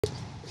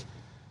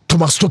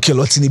Thomas Tuchel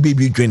what's in the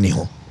baby journey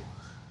ho.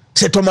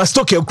 Say Thomas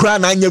Tuchel cry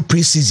na anya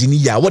pre-season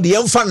ya. What the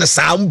emfa na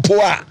sa mpo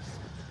a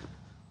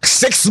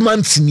 6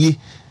 months ni e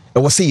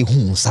was say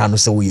hu sa no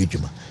say we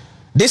adwuma.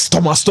 This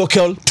Thomas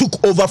Tuchel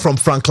took over from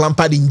Frank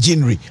Lampard in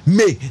January,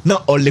 May,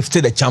 now or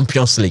lifted the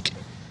Champions League.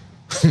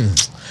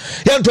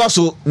 Yeah,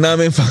 also now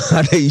me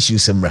other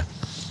issues semra.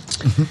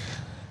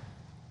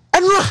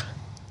 And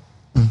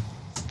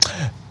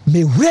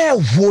me where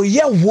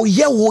woye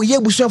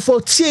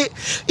bushafo.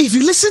 If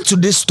you listen to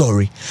this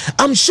story,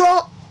 I'm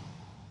sure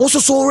also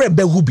so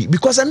rebel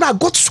because I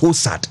got so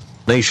sad.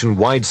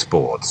 Nationwide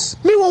sports.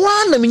 Me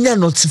one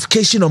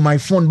notification on my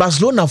phone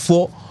Barcelona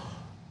for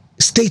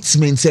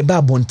statement say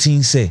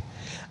Babontin say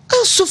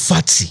Ansu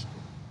Fati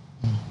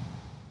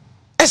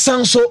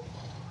Esanso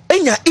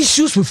enya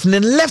issues with the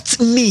left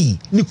knee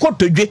ni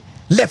kotodwe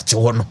left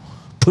one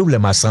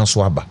problem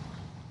Asanso aba.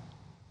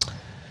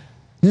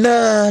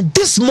 Now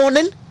this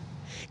morning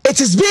it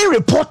is being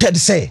reported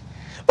say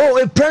a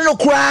prano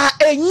kra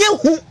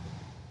enyehu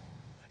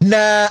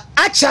na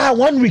acha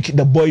 1 week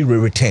the boy will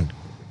return.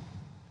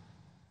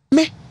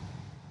 Me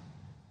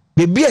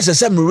maybe as I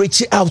say me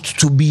reach out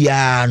to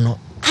Biano.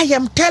 I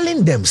am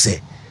telling them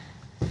say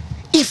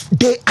if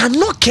they are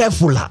not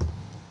careful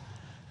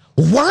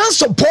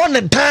once upon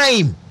a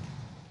time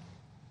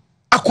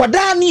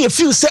Akwadani if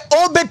you say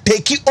Obe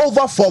take it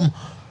over from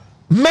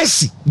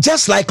Messi,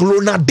 just like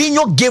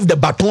Ronaldinho gave the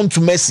baton to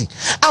Messi.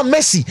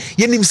 Messi,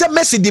 you say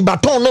Messi the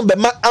baton no be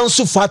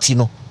Ansu Fati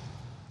no.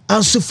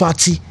 Ansu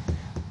Fati,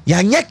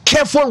 you not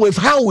careful with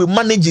how we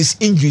manage his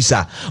injuries.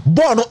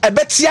 Bono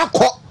ebetia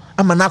ko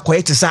amana ko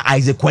etisa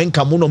Isaac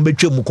Kwenka mu no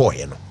betwe mu ko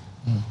he no.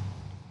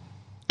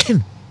 You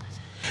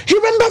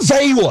remember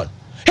very well.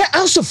 Hey,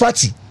 Ansu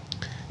Fati,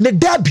 the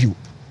debut,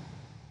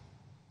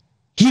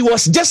 he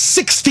was just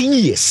 16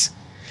 years.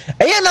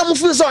 And I'm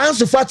feeling so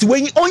Ansu Fati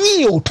when you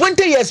only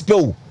 20 years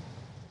ago.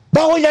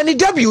 But when you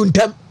debut in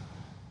them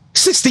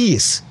 16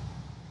 years.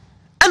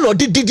 And what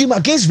did him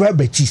against Real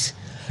Betis?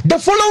 The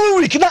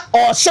following week, now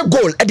or shot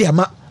goal at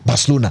the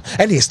Barcelona,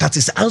 and he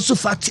started Ansu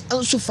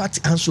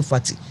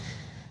Fati.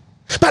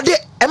 But the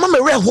Emma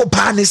Real hope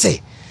and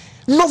say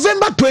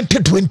November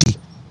 2020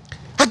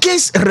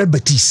 against Real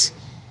Betis.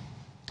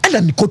 And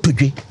then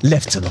Kotodwe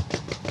left no.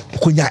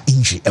 Kunya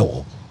injury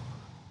ewo.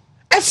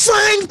 A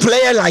fine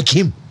player like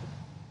him.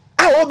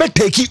 I will be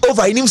taking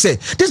over in him say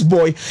this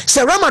boy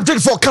say Real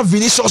Madrid for Camp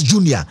Vinicius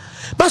Jr.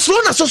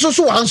 Barcelona so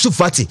Ansu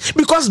Fati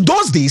because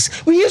those days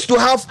we used to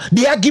have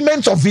the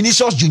arguments of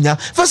Vinicius Jr.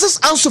 versus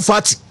Ansu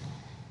Fati.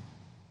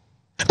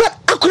 But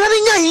I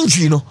couldn't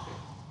injury, you know.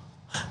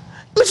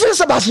 Me feel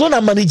say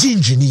Barcelona managing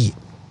injury.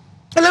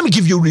 And let me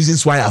give you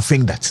reasons why I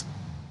think that.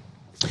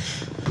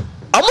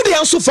 Amudi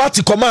Ansu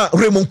Fati koma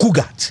Raymond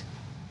Kugat.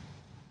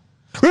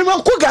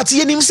 Raymond Kugat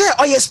yenim say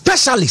oye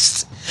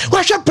specialist.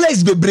 Russia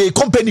plays bebre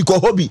company ko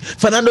hobby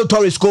Fernando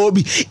Torres ko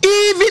hobby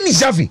even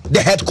Xavi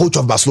the head coach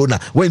of Barcelona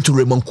went to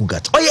Raymond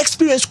Kugat. Oye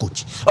experienced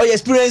coach. Oye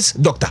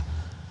experienced doctor.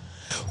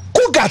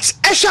 Kugat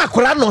esha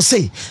akola no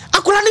say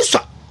akola ni so.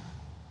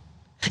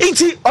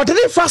 Inti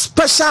ordinary for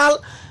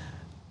special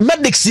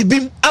medics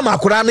bim ama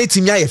akola na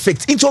timia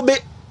effect. Inti obe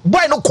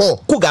boy no call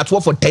Kugat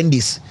for 10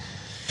 days.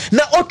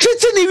 Now, or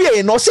treating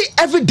you no say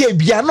every day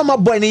be a normal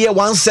boy in here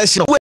one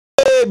session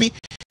baby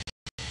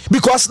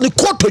because the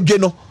Kotodwe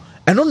no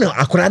and no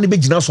akurani be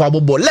jina so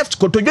abobo left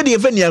Kotodwe the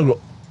even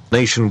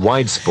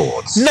Nationwide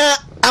sports. Now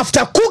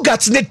after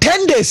Kugat the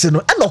 10 days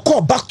no and no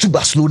call back to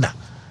Barcelona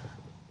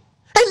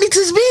and it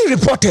is being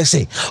reported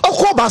say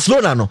call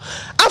Barcelona no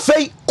after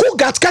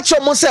Kugat catch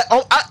your say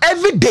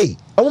every day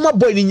a woman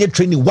boy in here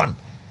training one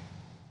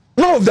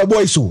none of the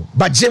boys so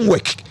but gym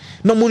work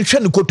no mun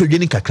train Kotodwe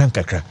ni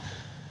kakra.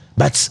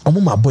 But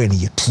my boy in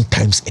here 2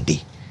 times a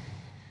day.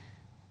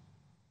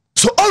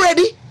 So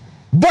already,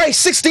 boy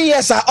 16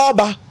 years at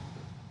Alba,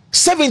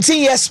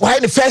 17 years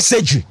behind the first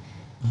surgery.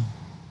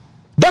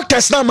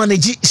 Doctors now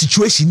manage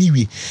situation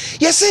anyway.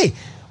 Yes, say,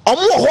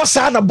 horse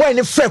and a boy in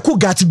the fair could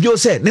get to be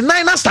said. The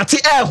 9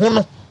 started air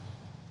hono.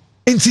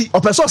 Inti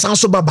opeso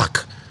sanso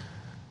back.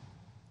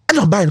 And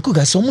I'm buying cook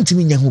as someone to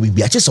me who will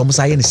be just almost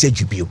I and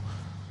surgery.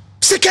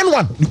 Second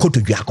one, you go to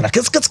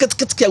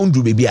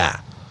Yakura, baby.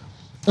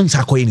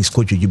 Unsako is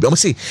coach you. I'm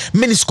say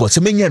many scores.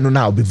 Many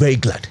now will be very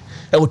glad.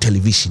 Our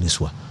television is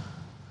what.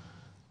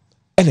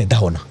 And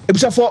that one.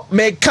 If for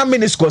me come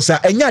many scores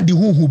and ya di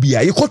who be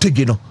a you go to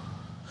Gino.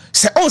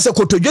 Say also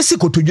go to Jesse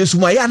go to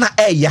Jessumayana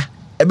eya.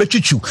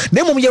 Ebechuchu.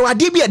 Nemo ye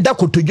wadi be a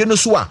dako to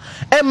Genosua.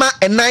 Emma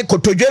and nine go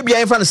to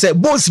Jebia in front say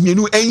boss me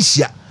no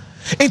ensia.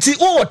 Enti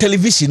o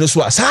television is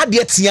what. Sa de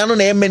tiano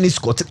na many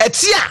scores.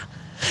 Etia.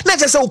 Na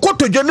just say go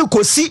to Jenu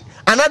ko see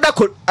another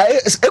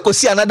go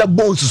see another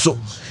bones so.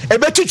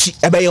 Ebetuchi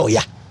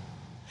ebeyoya.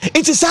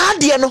 It is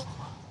hard there no.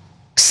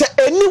 Say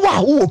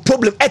anyone who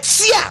problem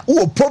etia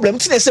who problem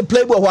tin say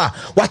play ball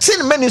what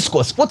in many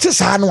scores what is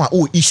ha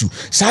no issue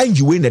sign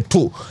you win the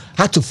toe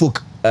had to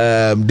fuck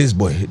this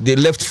boy the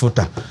left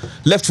footer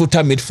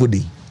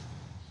midfielder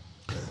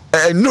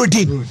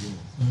Nordin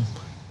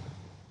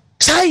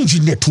sign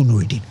you net to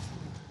Nordin.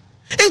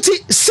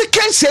 Enti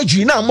second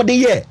surgery now mo the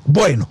year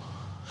boy no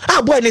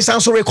boy ne san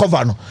so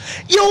recover no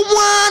you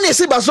wan e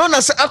say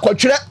Barcelona say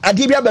akotwere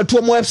ade bia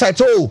beto mo website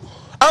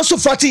Ansu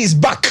Fati'S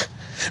back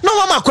no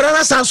mama akora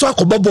na san so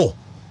akobobo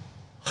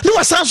no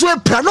was san so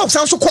pra no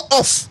san so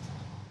off.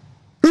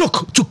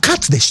 Look, to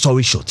cut the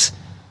story short,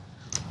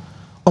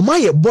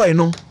 my boy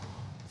no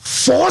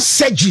 4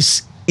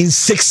 surgeries in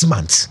 6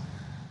 months.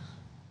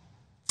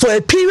 For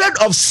a period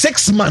of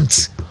 6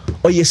 months,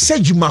 or you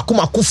said you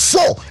makumako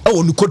 4 I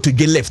will look to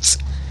get left.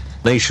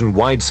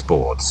 Nationwide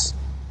Sports.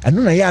 I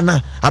don't know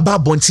yana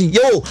about Bonti.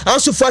 Yo,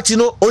 Ansu Fati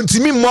no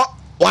ontimi mo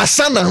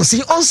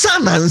wasanansi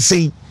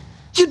onsanansi.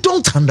 You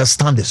don't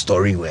understand the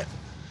story well.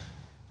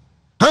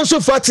 Ansu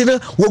Fati no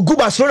wo go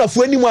Barcelona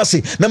for anyone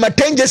say na my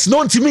 10 years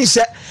no ontimi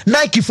say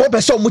Nike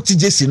 4% muti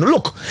jesi no.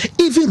 Look,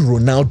 even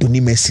Ronaldo ni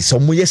Messi so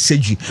mo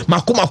surgery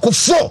makumako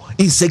 4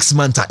 in 6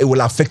 months it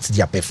will affect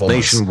their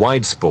performance.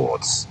 Nationwide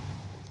Sports.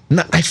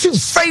 Now I feel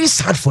very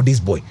sad for this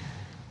boy.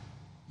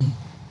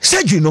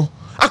 Surgery no,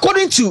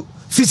 according to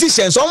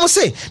physicians almost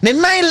say the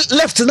 9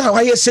 left now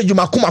I said you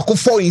makumako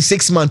 4 in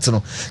 6 months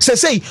no.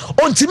 Say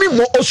ontimi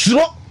mo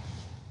osuro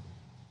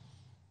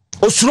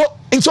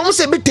in almost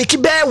say be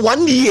take bear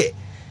 1 year.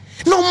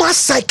 No more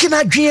psyche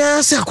na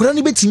dwea say akora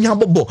ni betimi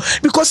abobo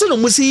because no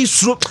mo say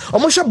suro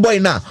omosha boy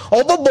na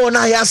obobo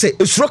na ya say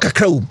suro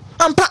kakra wum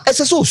ampa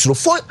eseso suro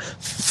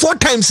 4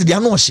 times the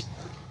anohye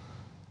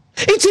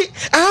it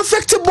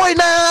affect boy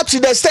na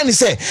to the extent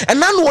say and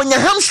now when your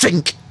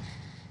hamstring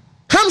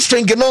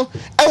no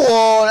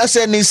I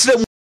say ni